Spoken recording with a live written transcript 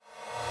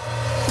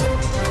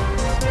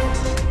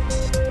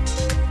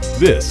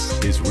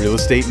This is Real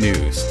Estate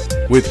News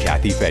with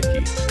Kathy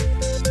Fettke.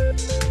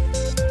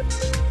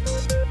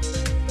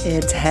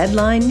 It's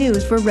headline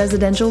news for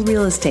residential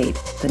real estate.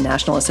 The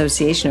National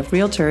Association of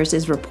Realtors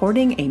is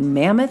reporting a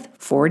mammoth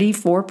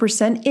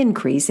 44%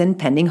 increase in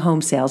pending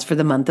home sales for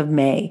the month of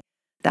May.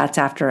 That's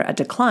after a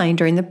decline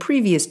during the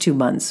previous 2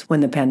 months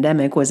when the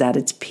pandemic was at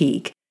its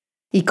peak.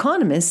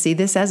 Economists see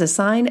this as a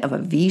sign of a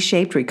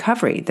V-shaped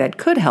recovery that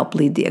could help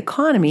lead the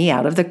economy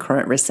out of the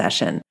current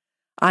recession.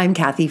 I'm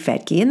Kathy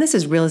Fettke, and this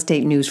is Real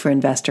Estate News for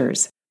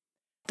Investors.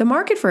 The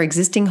market for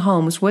existing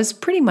homes was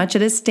pretty much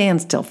at a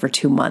standstill for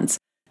 2 months.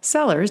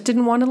 Sellers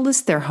didn't want to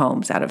list their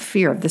homes out of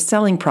fear of the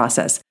selling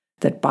process,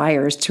 that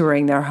buyers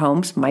touring their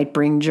homes might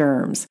bring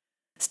germs.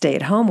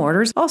 Stay-at-home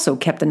orders also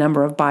kept the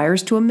number of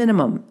buyers to a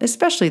minimum,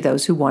 especially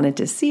those who wanted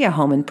to see a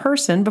home in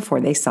person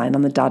before they signed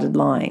on the dotted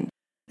line.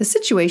 The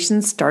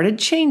situation started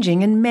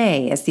changing in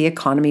May as the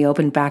economy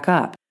opened back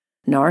up.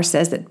 NAR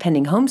says that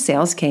pending home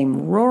sales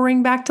came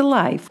roaring back to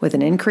life with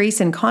an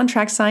increase in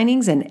contract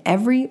signings in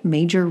every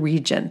major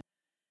region.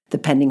 The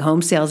pending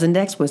home sales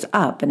index was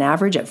up an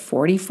average of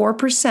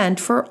 44%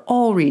 for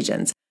all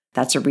regions.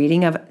 That's a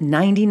reading of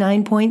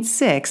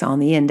 99.6 on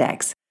the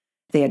index.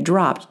 They had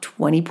dropped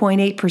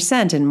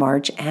 20.8% in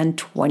March and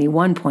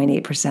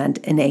 21.8%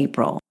 in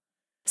April.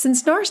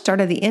 Since NAR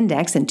started the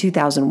index in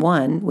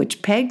 2001,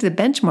 which pegged the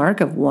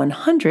benchmark of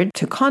 100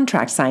 to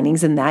contract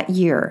signings in that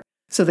year,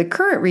 so the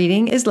current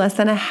reading is less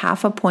than a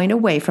half a point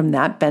away from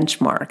that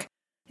benchmark.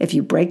 If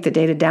you break the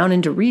data down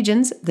into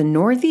regions, the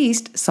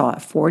Northeast saw a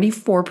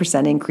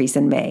 44% increase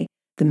in May.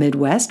 The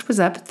Midwest was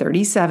up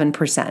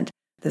 37%.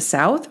 The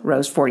South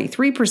rose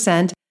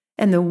 43%,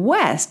 and the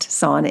West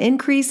saw an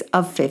increase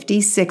of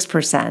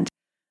 56%.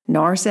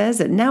 NAR says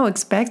it now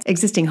expects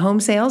existing home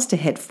sales to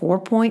hit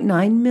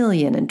 4.9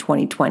 million in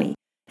 2020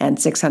 and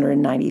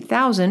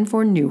 690,000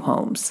 for new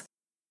homes.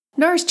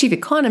 NAR's chief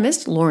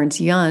economist,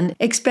 Lawrence Yun,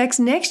 expects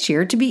next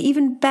year to be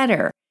even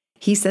better.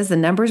 He says the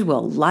numbers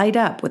will light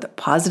up with a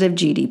positive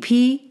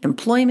GDP,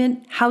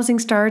 employment, housing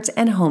starts,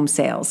 and home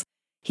sales.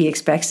 He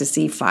expects to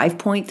see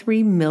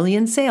 5.3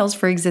 million sales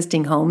for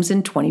existing homes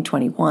in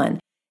 2021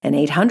 and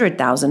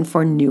 800,000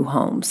 for new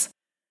homes.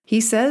 He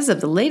says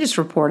of the latest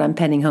report on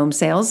pending home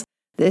sales,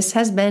 this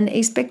has been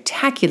a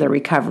spectacular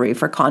recovery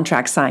for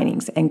contract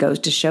signings and goes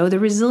to show the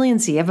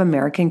resiliency of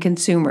American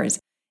consumers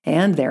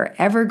and their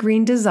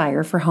evergreen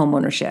desire for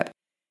homeownership.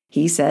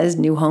 He says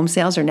new home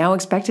sales are now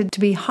expected to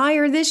be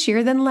higher this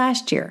year than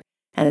last year,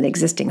 and that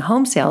existing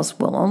home sales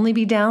will only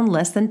be down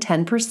less than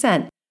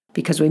 10%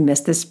 because we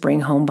missed the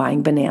spring home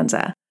buying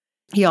bonanza.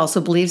 He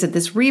also believes that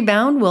this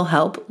rebound will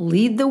help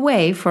lead the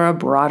way for a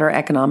broader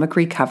economic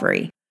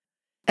recovery.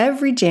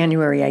 Every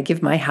January, I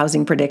give my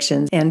housing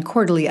predictions and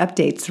quarterly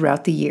updates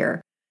throughout the year.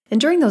 And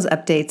during those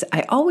updates,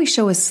 I always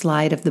show a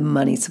slide of the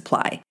money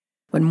supply.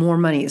 When more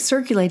money is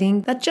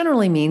circulating, that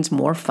generally means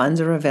more funds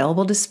are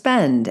available to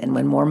spend. And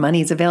when more money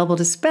is available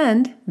to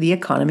spend, the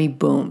economy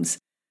booms.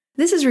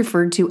 This is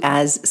referred to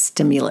as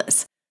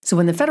stimulus. So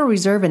when the Federal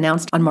Reserve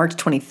announced on March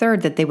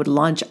 23rd that they would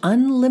launch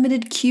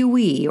unlimited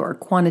QE, or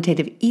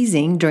quantitative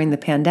easing, during the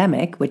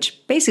pandemic,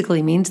 which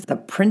basically means the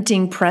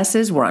printing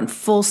presses were on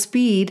full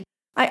speed,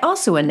 I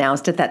also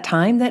announced at that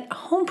time that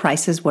home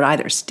prices would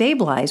either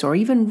stabilize or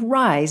even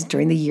rise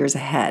during the years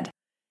ahead.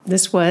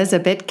 This was a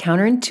bit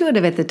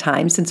counterintuitive at the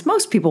time, since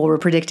most people were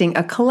predicting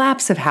a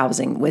collapse of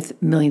housing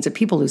with millions of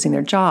people losing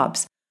their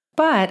jobs.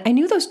 But I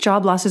knew those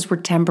job losses were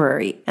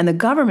temporary, and the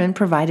government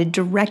provided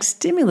direct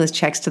stimulus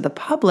checks to the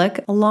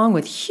public, along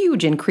with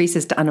huge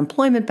increases to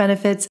unemployment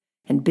benefits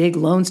and big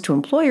loans to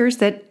employers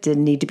that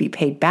didn't need to be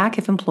paid back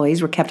if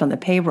employees were kept on the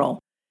payroll.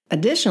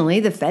 Additionally,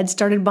 the Fed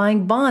started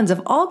buying bonds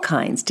of all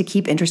kinds to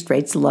keep interest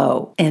rates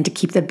low and to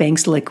keep the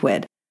banks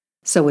liquid.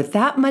 So with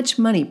that much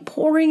money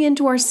pouring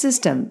into our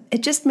system,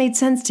 it just made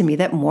sense to me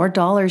that more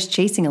dollars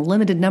chasing a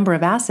limited number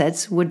of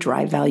assets would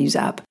drive values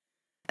up.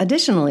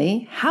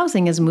 Additionally,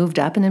 housing has moved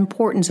up in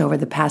importance over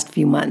the past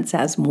few months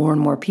as more and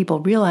more people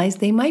realize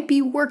they might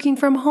be working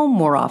from home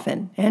more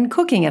often and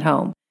cooking at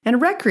home and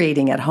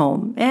recreating at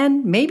home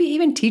and maybe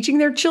even teaching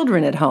their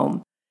children at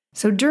home.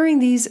 So during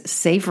these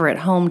safer at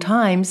home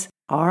times,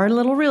 our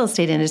little real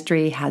estate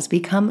industry has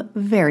become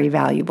very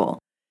valuable.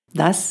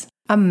 Thus,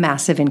 a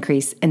massive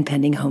increase in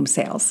pending home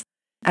sales.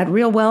 At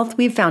Real Wealth,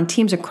 we've found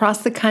teams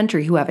across the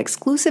country who have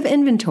exclusive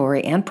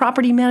inventory and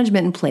property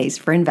management in place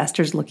for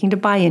investors looking to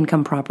buy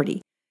income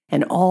property.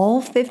 And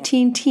all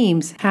 15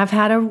 teams have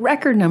had a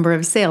record number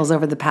of sales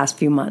over the past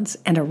few months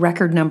and a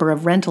record number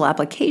of rental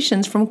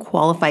applications from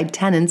qualified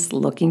tenants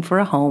looking for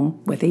a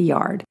home with a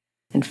yard.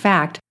 In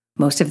fact,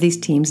 most of these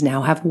teams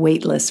now have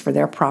wait lists for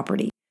their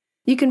property.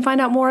 You can find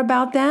out more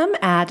about them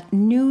at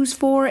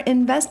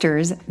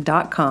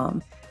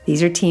newsforinvestors.com.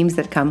 These are teams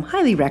that come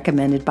highly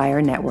recommended by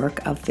our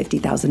network of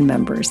 50,000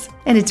 members,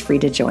 and it's free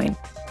to join.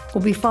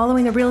 We'll be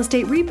following the real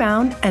estate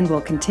rebound, and we'll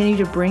continue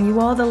to bring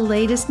you all the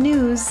latest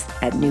news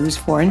at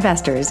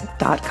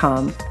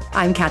newsforinvestors.com.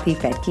 I'm Kathy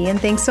Fettke, and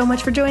thanks so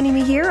much for joining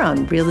me here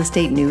on Real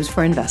Estate News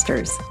for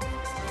Investors.